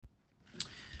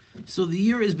So the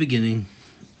year is beginning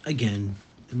again,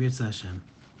 Amir Hashem,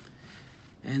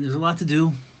 and there's a lot to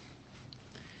do.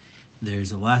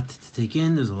 There's a lot to take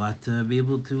in. There's a lot to be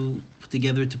able to put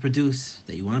together to produce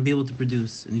that you want to be able to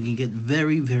produce, and you can get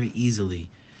very, very easily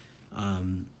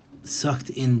sucked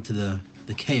into the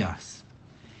chaos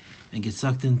and get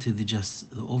sucked into the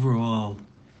overall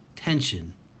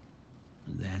tension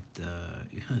that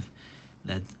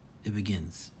that it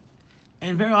begins.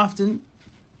 And very often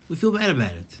we feel bad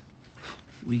about it.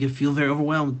 Feel very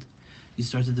overwhelmed. You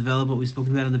start to develop what we've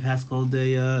spoken about in the past called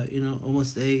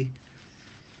almost an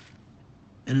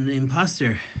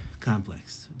imposter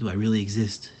complex. Do I really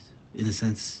exist in the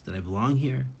sense that I belong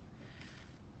here?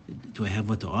 Do I have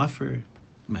what to offer?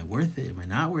 Am I worth it? Am I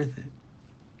not worth it?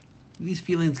 These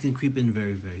feelings can creep in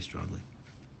very, very strongly.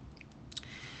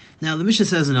 Now, the Mishnah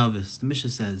says in Avis, the Mishnah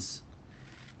says,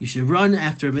 you should run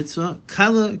after a mitzvah,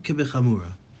 kala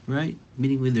kebechamura, right?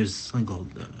 Meaning there's something called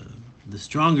the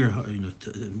stronger,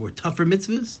 more tougher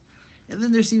mitzvahs, and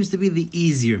then there seems to be the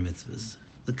easier mitzvahs,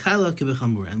 the kala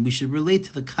kebechamura, and we should relate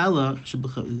to the kala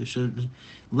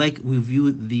like we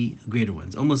view the greater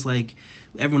ones, almost like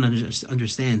everyone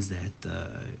understands that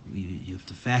you have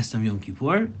to fast on Yom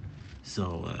Kippur,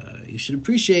 so you should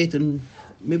appreciate and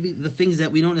maybe the things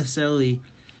that we don't necessarily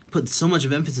put so much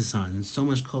of emphasis on, and so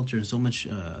much culture, and so much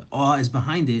awe is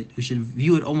behind it, we should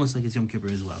view it almost like it's Yom Kippur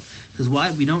as well. Because why?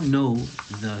 We don't know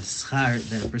the schar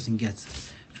that a person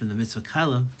gets from the mitzvah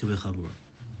kala k'bechamur.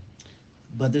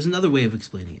 But there's another way of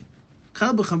explaining it.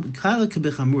 Kala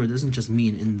k'bechamur doesn't just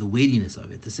mean in the weightiness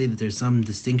of it, to say that there's some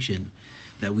distinction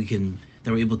that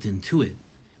we're able to intuit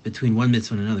between one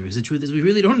mitzvah and another. Is the truth is we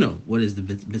really don't know what is the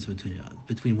mitzvah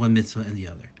between one mitzvah and the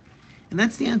other. And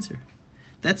that's the answer.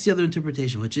 That's the other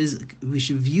interpretation, which is we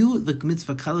should view the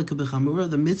mitzvah kala k'bechamura,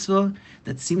 the mitzvah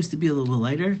that seems to be a little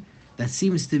lighter, that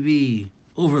seems to be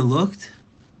overlooked,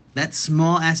 that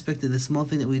small aspect of the small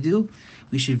thing that we do,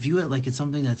 we should view it like it's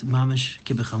something that's mamish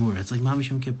k'bechamura. It's like mamish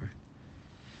Yom Kippur.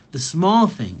 The small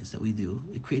things that we do,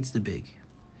 it creates the big.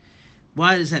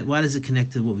 Why does that? Why does it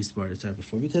connect to what we started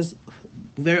before? Because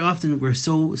very often we're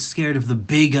so scared of the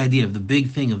big idea, of the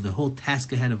big thing, of the whole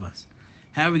task ahead of us.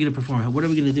 How are we going to perform? What are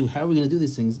we going to do? How are we going to do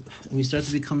these things? And we start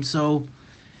to become so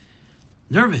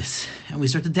nervous, and we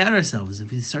start to doubt ourselves. And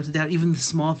we start to doubt even the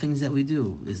small things that we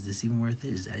do. Is this even worth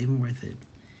it? Is that even worth it?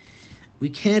 We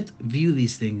can't view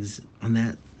these things on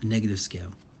that negative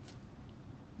scale.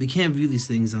 We can't view these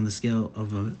things on the scale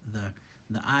of the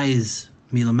eyes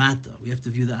milamata. We have to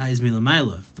view the eyes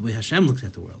milamayla, the way Hashem looks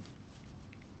at the world.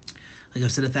 Like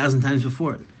I've said 1,000 times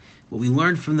before, what we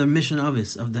learned from the mission of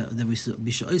us, that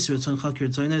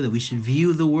we should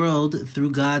view the world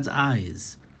through God's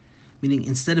eyes. Meaning,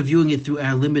 instead of viewing it through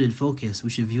our limited focus, we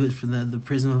should view it from the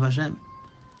prism of Hashem.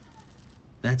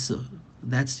 That's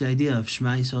the idea of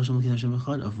Shema Yisrael Shem Elokeinu Hashem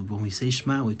Echad. Of when we say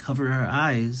Shema, we cover our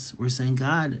eyes. We're saying,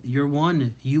 God, you're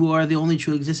one. You are the only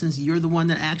true existence. You're the one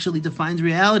that actually defines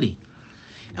reality.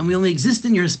 And we only exist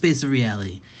in your space of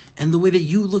reality. And the way that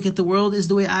you look at the world is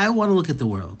the way I want to look at the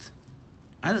world.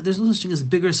 There's no such thing as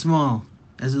big or small.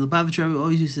 As the Lubavitcher Rebbe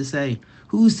always used to say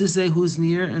who's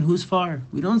near and who's far?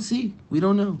 We don't see. We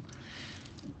don't know.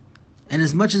 And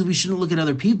as much as we shouldn't look at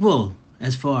other people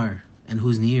as far and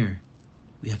who's near,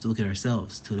 we have to look at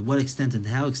ourselves. To what extent and to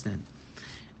how extent.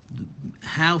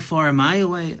 How far am I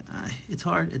away? It's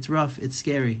hard. It's rough. It's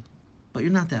scary. But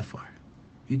you're not that far.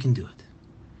 You can do it.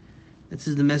 This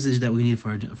is the message that we need for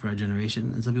our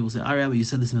generation. And some people say, all right, but you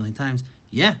said this 1,000,000 times.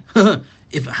 Yeah,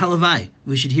 if halavai,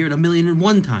 we should hear it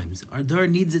 1,000,001 times. Our dar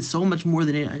needs it so much more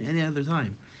than any other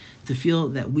time. To feel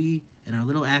that we, and our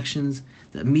little actions,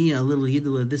 that me, a little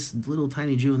yidla, this little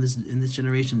tiny Jew in this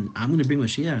generation, I'm going to bring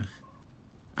Mashiach.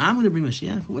 I'm going to bring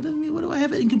Mashiach. What do I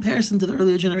have in comparison to the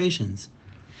earlier generations?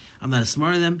 I'm not as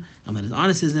smart as them. I'm not as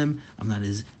honest as them. I'm not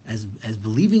as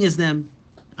believing as them.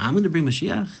 I'm going to bring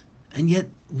Mashiach. And yet,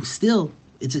 still,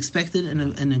 it's expected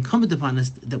and incumbent upon us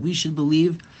that we should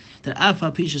believe that the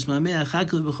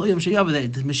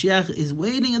Mashiach is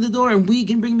waiting at the door and we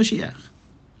can bring Mashiach.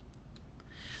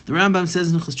 The Rambam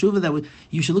says in Cheshuva that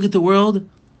you should look at the world,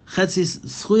 half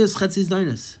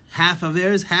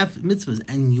averes, half mitzvahs.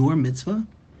 And your mitzvah,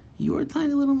 your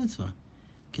tiny little mitzvah,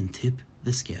 can tip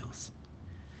the scales.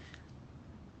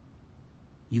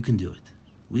 You can do it.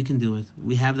 We can do it.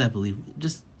 We have that belief.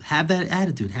 Just have that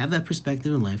attitude, have that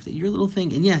perspective in life that your little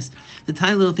thing, and yes, the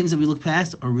tiny little things that we look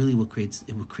past are really what creates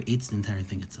the entire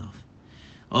thing itself.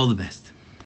 All the best.